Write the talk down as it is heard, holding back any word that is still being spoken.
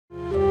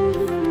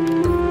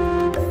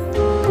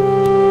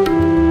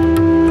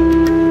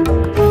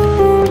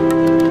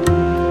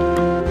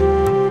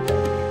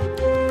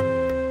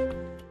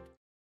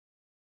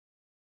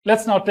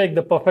Let's now take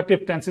the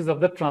perfective tenses of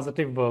the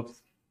transitive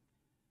verbs.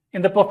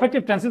 In the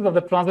perfective tenses of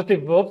the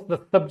transitive verbs, the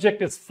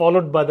subject is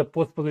followed by the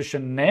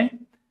postposition ne,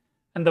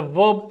 and the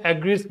verb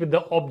agrees with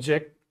the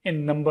object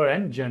in number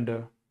and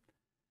gender.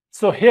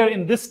 So here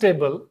in this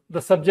table,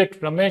 the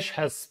subject Ramesh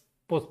has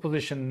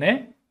postposition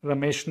ne,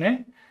 Ramesh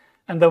ne,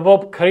 and the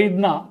verb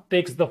kharidna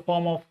takes the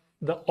form of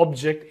the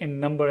object in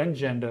number and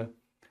gender.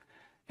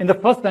 In the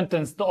first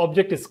sentence, the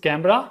object is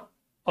camera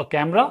or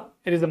camera.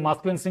 It is a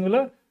masculine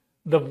singular.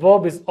 The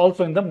verb is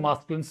also in the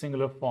masculine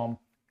singular form,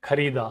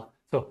 kharida.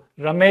 So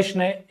Ramesh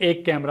ne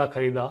ek camera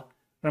kharida.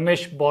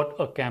 Ramesh bought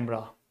a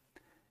camera.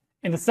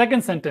 In the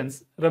second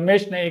sentence,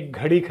 Ramesh ne ek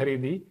ghadi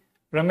kharidi.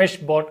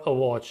 Ramesh bought a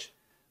watch.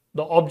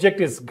 The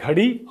object is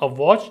ghadi, a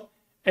watch.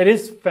 It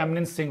is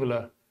feminine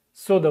singular.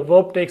 So the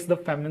verb takes the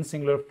feminine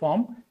singular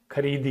form,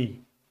 kharidi.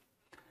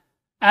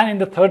 And in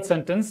the third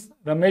sentence,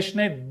 Ramesh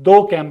ne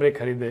do camere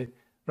kharide.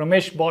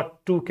 Ramesh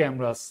bought 2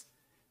 cameras.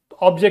 The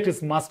object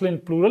is masculine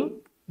plural,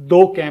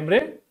 do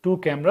camere, 2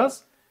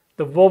 cameras.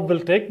 The verb will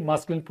take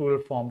masculine plural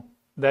form,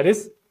 that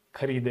is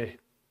kharide.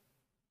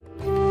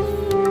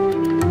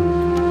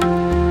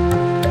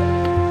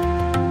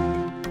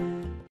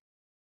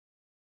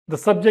 The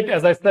subject,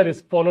 as I said,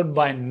 is followed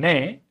by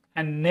ne,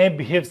 and ne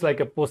behaves like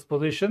a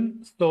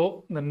postposition,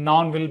 so the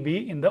noun will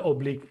be in the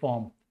oblique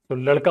form. So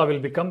ladka will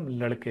become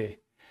ladke.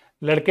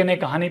 Ladke ne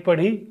kahani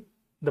padhi,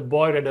 the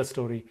boy read a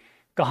story.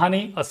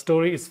 Kahani, a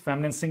story, is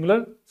feminine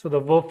singular, so the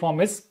verb form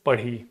is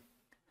padhi.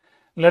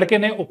 Ladke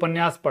ne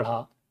upanyas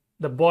padha,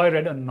 the boy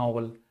read a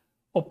novel.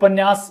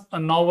 Upanyas, a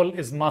novel,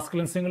 is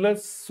masculine singular,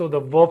 so the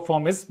verb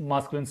form is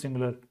masculine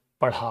singular,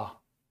 padha.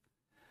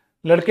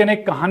 Ladke ne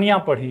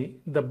kahaniyan padhi,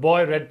 the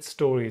boy read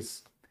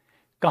stories.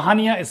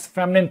 Kahaniyan is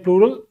feminine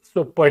plural,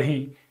 so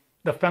padhi,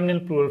 the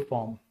feminine plural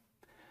form.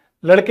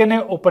 Ladke ne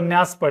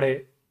upanyas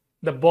padhe,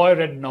 the boy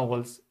read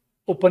novels.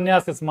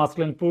 Upanyas is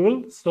masculine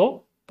plural,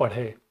 so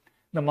padhe,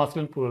 the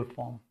masculine plural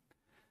form.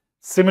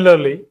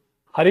 Similarly,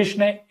 Harish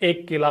ne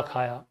ek kela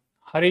khaya.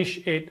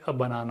 Harish ate a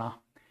banana.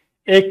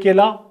 Ek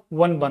kela,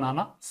 1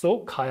 banana, so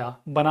khaya.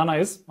 Banana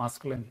is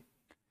masculine.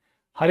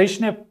 Harish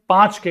ne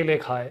 5 kele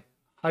khaye.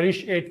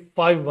 Harish ate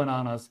 5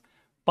 bananas.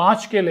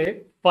 5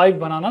 kele, 5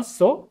 bananas,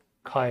 so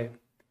khaye.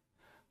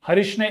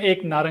 Harish ne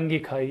ek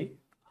narangi khai.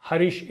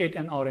 Harish ate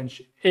an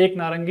orange. Ek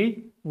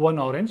narangi, 1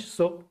 orange,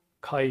 so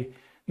khai.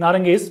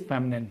 Narangi is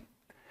feminine.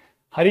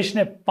 Harish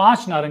ne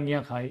 5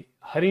 narangiyan khai.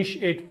 Harish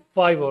ate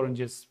 5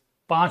 oranges.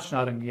 5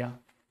 narangiyan.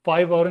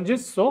 5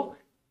 oranges, so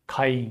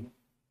khai.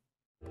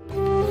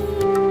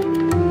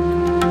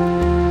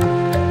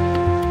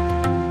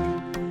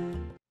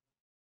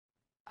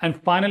 And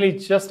finally,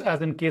 just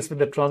as in case with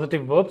the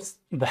transitive verbs,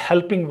 the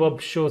helping verb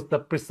shows the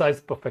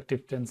precise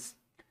perfective tense.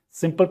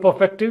 Simple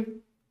perfective,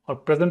 or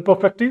present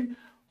perfective,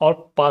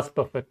 or past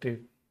perfective.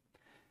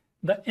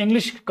 The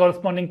English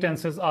corresponding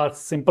tenses are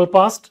simple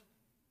past,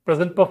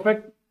 present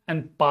perfect,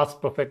 and past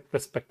perfect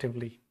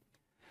respectively.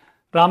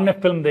 Ram ne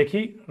film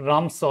dekhi,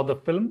 Ram saw the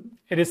film,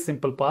 it is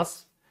simple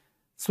past.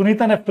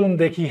 Sunita ne film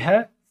dekhi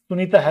hai,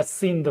 Sunita has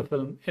seen the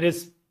film, it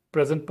is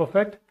present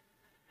perfect.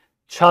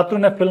 Chhatru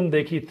ne film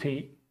dekhi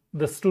thi,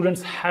 the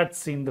students had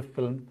seen the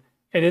film,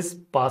 it is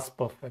past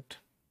perfect.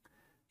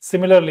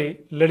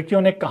 Similarly,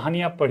 ladkiyon ne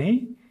kahaniyan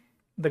padhi,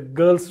 the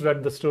girls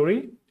read the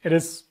story, it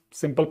is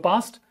simple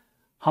past.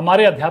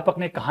 Hamare adhyapak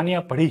ne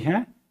kahaniyan padhi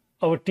hain,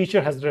 our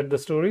teacher has read the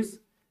stories,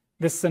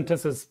 this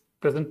sentence is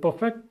present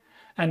perfect.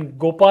 And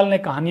Gopal ne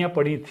kahaniyan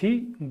padhi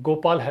thi,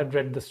 Gopal had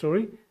read the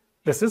story,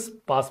 this is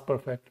past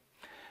perfect.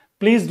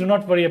 Please do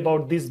not worry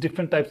about these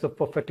different types of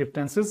perfective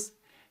tenses.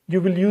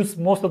 You will use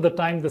most of the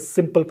time the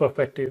simple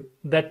perfective.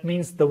 That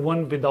means the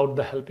one without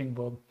the helping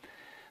verb.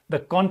 The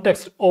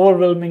context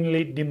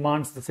overwhelmingly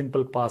demands the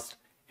simple past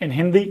in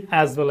Hindi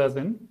as well as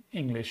in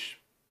English.